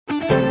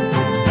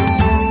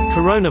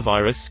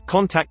Coronavirus,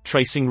 contact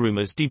tracing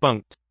rumors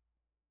debunked.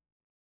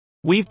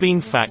 We've been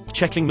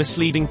fact-checking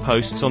misleading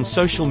posts on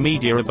social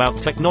media about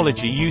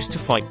technology used to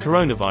fight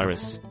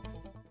coronavirus.